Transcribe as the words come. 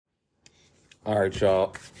All right,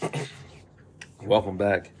 y'all. Welcome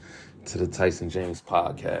back to the Tyson James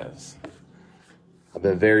podcast. I've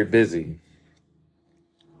been very busy,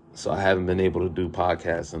 so I haven't been able to do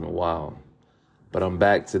podcasts in a while. But I'm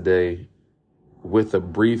back today with a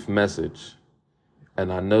brief message.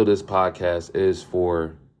 And I know this podcast is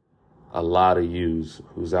for a lot of yous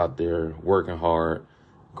who's out there working hard,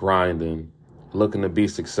 grinding, looking to be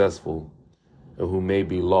successful, and who may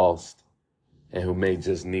be lost and who may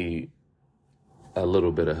just need a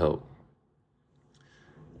little bit of help.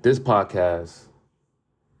 This podcast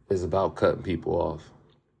is about cutting people off.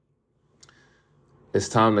 It's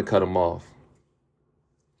time to cut them off.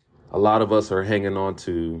 A lot of us are hanging on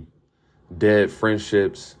to dead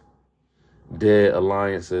friendships, dead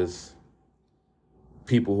alliances,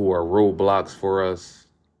 people who are roadblocks for us,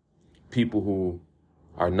 people who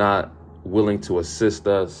are not willing to assist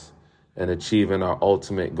us in achieving our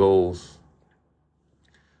ultimate goals.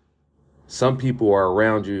 Some people are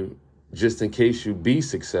around you just in case you be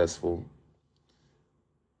successful,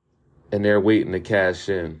 and they're waiting to cash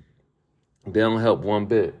in. They don't help one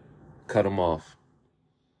bit. Cut them off.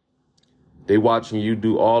 They watching you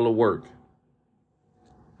do all the work.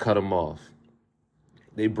 Cut them off.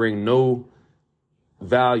 They bring no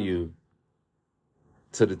value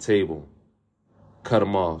to the table. Cut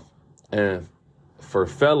them off. And for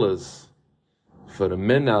fellas, for the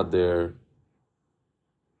men out there,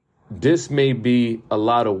 this may be a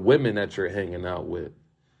lot of women that you're hanging out with.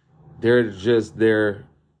 They're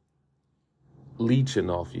leeching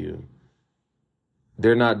off you.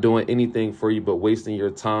 They're not doing anything for you but wasting your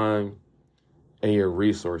time and your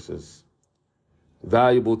resources.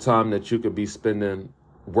 Valuable time that you could be spending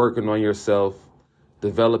working on yourself,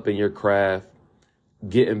 developing your craft,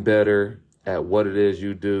 getting better at what it is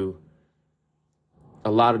you do.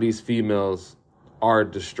 A lot of these females are a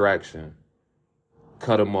distraction.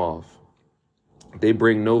 Cut them off. They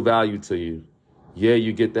bring no value to you. Yeah,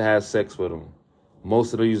 you get to have sex with them.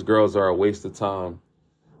 Most of these girls are a waste of time.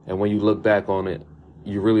 And when you look back on it,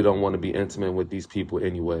 you really don't want to be intimate with these people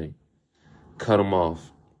anyway. Cut them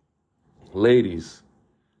off. Ladies,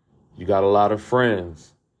 you got a lot of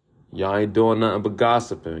friends. Y'all ain't doing nothing but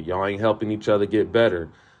gossiping. Y'all ain't helping each other get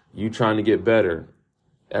better. You trying to get better.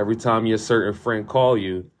 Every time your certain friend call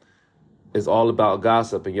you, it's all about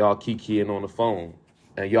gossip and y'all kikiing on the phone.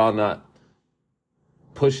 And y'all not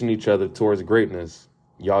pushing each other towards greatness.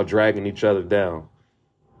 Y'all dragging each other down.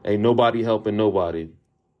 Ain't nobody helping nobody.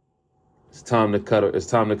 It's time to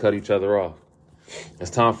cut each other off.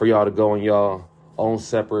 It's time for y'all to go in y'all own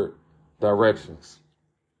separate directions.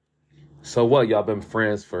 So what? Y'all been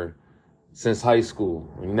friends since high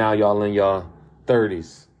school. And now y'all in y'all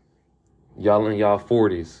 30s. Y'all in y'all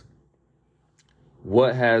 40s.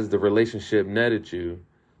 What has the relationship netted you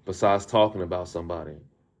besides talking about somebody?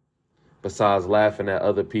 Besides laughing at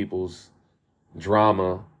other people's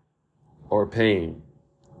drama or pain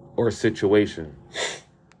or situation?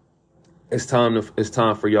 It's time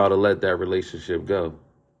for y'all to let that relationship go.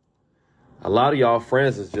 A lot of y'all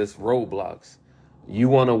friends is just roadblocks. You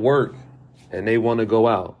want to work and they want to go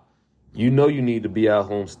out. You know you need to be at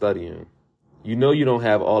home studying. You know you don't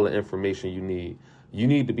have all the information you need. You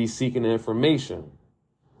need to be seeking the information.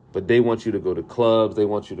 But they want you to go to clubs. They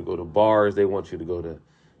want you to go to bars. They want you to go to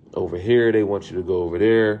over here. They want you to go over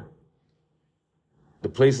there. The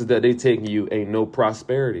places that they taking you ain't no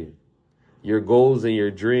prosperity. Your goals and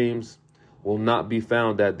your dreams will not be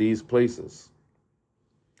found at these places.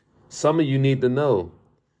 Some of you need to know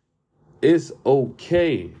it's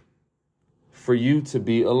okay for you to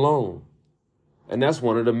be alone. And that's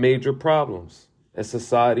one of the major problems in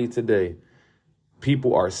society today.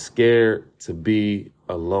 People are scared to be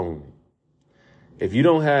alone. If you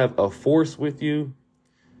don't have a force with you,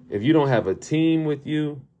 if you don't have a team with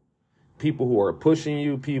you, people who are pushing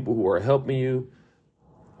you, people who are helping you,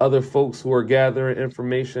 other folks who are gathering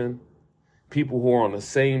information, people who are on the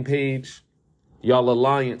same page, y'all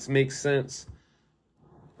alliance makes sense.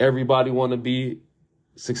 Everybody want to be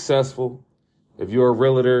successful. If you're a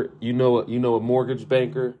realtor, you know a mortgage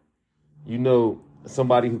banker, you know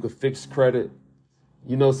somebody who could fix credit,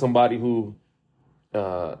 you know somebody who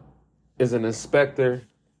is an inspector,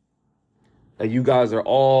 and you guys are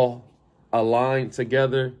all aligned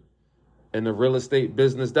together in the real estate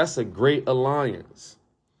business. That's a great alliance.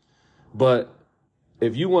 But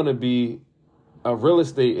if you want to be a real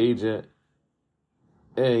estate agent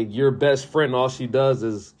and your best friend, all she does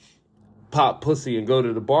is pop pussy and go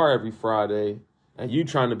to the bar every Friday, and you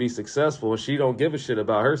trying to be successful and she don't give a shit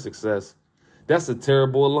about her success, that's a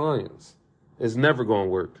terrible alliance. It's never going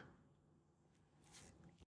to work.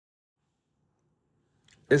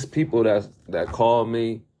 It's people that call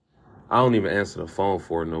me. I don't even answer the phone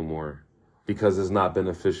for it no more because it's not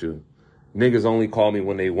beneficial. Niggas only call me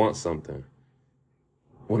when they want something.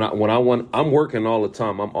 I'm working all the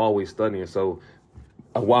time. I'm always studying. So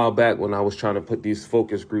a while back when I was trying to put these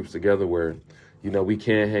focus groups together where, we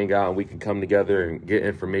can hang out and we can come together and get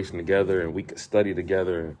information together and we could study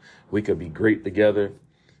together and we could be great together,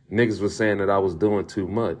 niggas was saying that I was doing too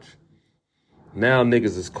much. Now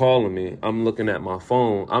niggas is calling me. I'm looking at my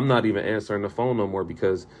phone. I'm not even answering the phone no more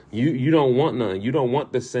because you don't want none. You don't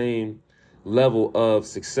want the same level of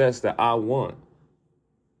success that I want.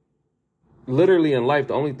 Literally in life,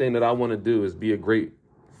 the only thing that I want to do is be a great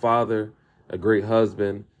father, a great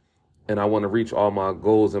husband, and I want to reach all my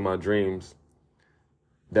goals and my dreams.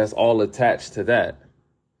 That's all attached to that.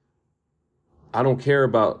 I don't care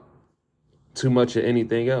about too much of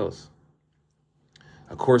anything else.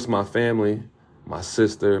 Of course, my family, my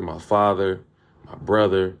sister, my father, my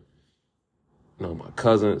brother, my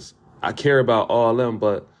cousins, I care about all of them,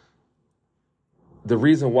 but the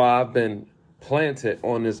reason why I've been planted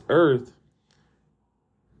on this earth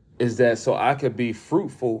is that so I could be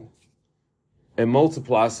fruitful and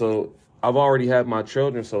multiply. So I've already had my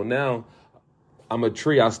children. So now I'm a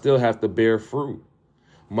tree. I still have to bear fruit.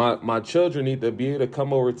 My children need to be able to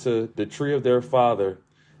come over to the tree of their father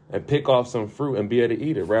and pick off some fruit and be able to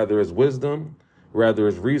eat it. Rather it's wisdom, rather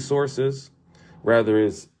it's resources, rather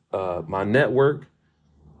it's my network.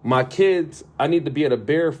 My kids, I need to be able to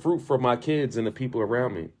bear fruit for my kids and the people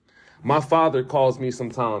around me. My father calls me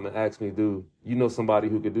sometime and asks me, dude, you know somebody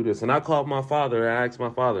who could do this? And I called my father and I asked my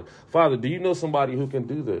father, Father, do you know somebody who can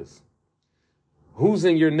do this? Who's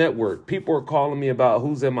in your network? People are calling me about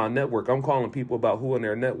who's in my network. I'm calling people about who in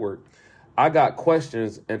their network. I got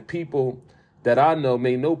questions and people that I know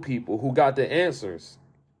may know people who got the answers.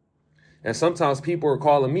 And sometimes people are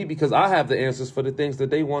calling me because I have the answers for the things that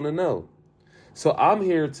they want to know. So I'm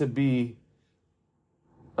here to be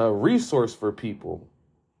a resource for people.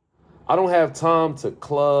 I don't have time to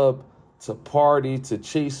club, to party, to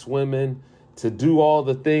chase women, to do all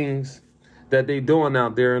the things that they doing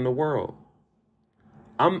out there in the world.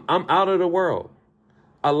 I'm out of the world.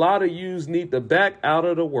 A lot of yous need to back out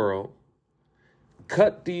of the world,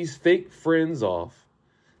 cut these fake friends off,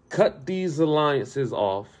 cut these alliances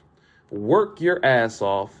off, work your ass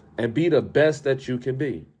off, and be the best that you can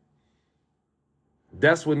be.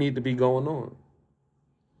 That's what need to be going on.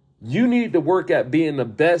 You need to work at being the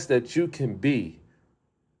best that you can be.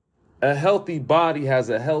 A healthy body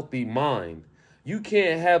has a healthy mind. You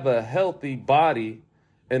can't have a healthy body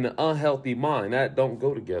and an unhealthy mind. That don't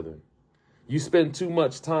go together. You spend too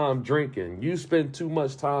much time drinking. You spend too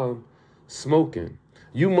much time smoking.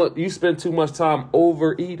 You spend too much time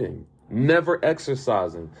overeating, never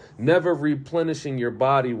exercising, never replenishing your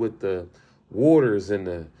body with the waters and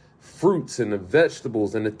the fruits and the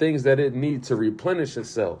vegetables and the things that it needs to replenish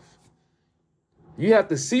itself. You have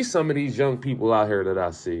to see some of these young people out here that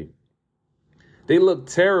I see. They look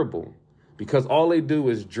terrible because all they do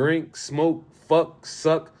is drink, smoke, fuck,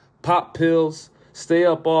 suck, pop pills, stay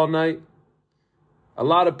up all night. A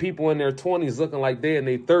lot of people in their 20s looking like they're in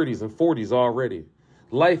their 30s and 40s already.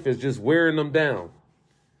 Life is just wearing them down.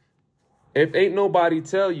 If ain't nobody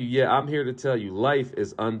tell you, yeah, I'm here to tell you, life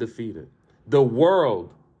is undefeated. The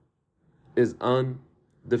world is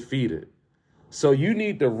undefeated. So you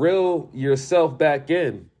need to reel yourself back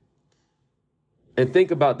in and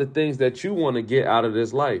think about the things that you want to get out of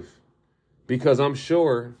this life, because I'm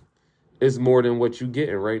sure it's more than what you're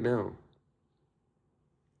getting right now.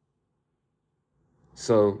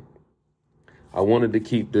 So I wanted to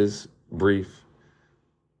keep this brief.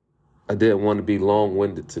 I didn't want to be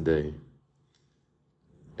long-winded today.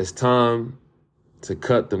 It's time to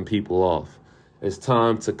cut them people off. It's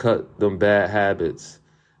time to cut them bad habits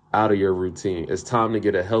out of your routine. It's time to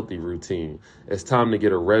get a healthy routine. It's time to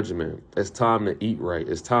get a regimen. It's time to eat right.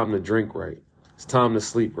 It's time to drink right. It's time to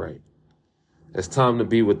sleep right. It's time to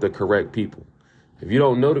be with the correct people. If you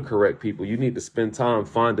don't know the correct people, you need to spend time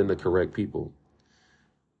finding the correct people.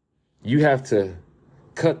 You have to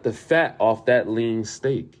cut the fat off that lean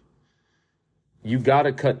steak. You got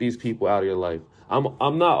to cut these people out of your life.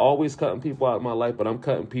 I'm not always cutting people out of my life, but I'm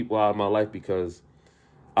cutting people out of my life because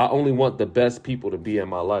I only want the best people to be in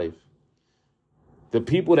my life. The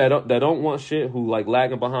people that don't want shit, who like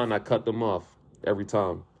lagging behind, I cut them off every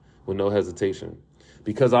time with no hesitation.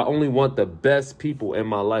 Because I only want the best people in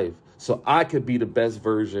my life so I could be the best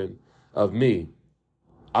version of me.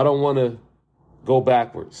 I don't want to go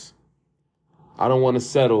backwards. I don't want to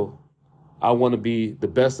settle. I want to be the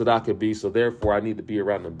best that I could be. So therefore, I need to be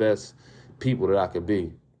around the best people that I could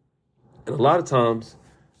be. And a lot of times,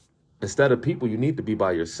 instead of people, you need to be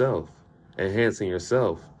by yourself, enhancing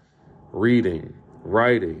yourself, reading,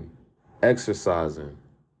 writing, exercising,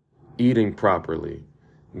 eating properly,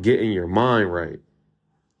 getting your mind right.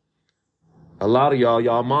 A lot of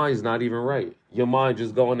y'all mind's not even right. Your mind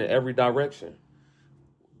just going in every direction.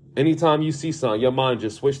 Anytime you see something, your mind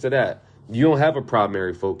just switch to that. You don't have a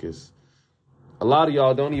primary focus. A lot of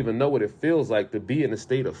y'all don't even know what it feels like to be in a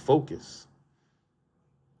state of focus.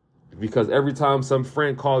 Because every time some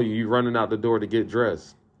friend call you, you running out the door to get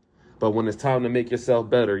dressed. But when it's time to make yourself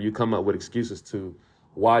better, you come up with excuses to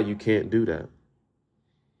why you can't do that.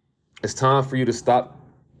 It's time for you to stop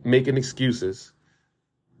making excuses.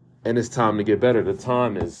 And it's time to get better. The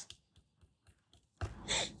time is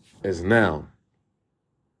now.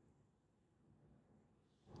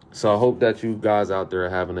 So I hope that you guys out there are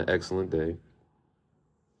having an excellent day.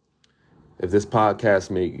 If this podcast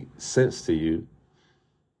makes sense to you,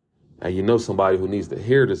 and you know somebody who needs to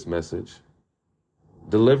hear this message,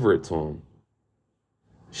 deliver it to them.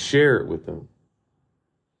 Share it with them.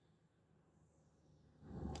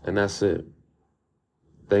 And that's it.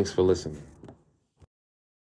 Thanks for listening.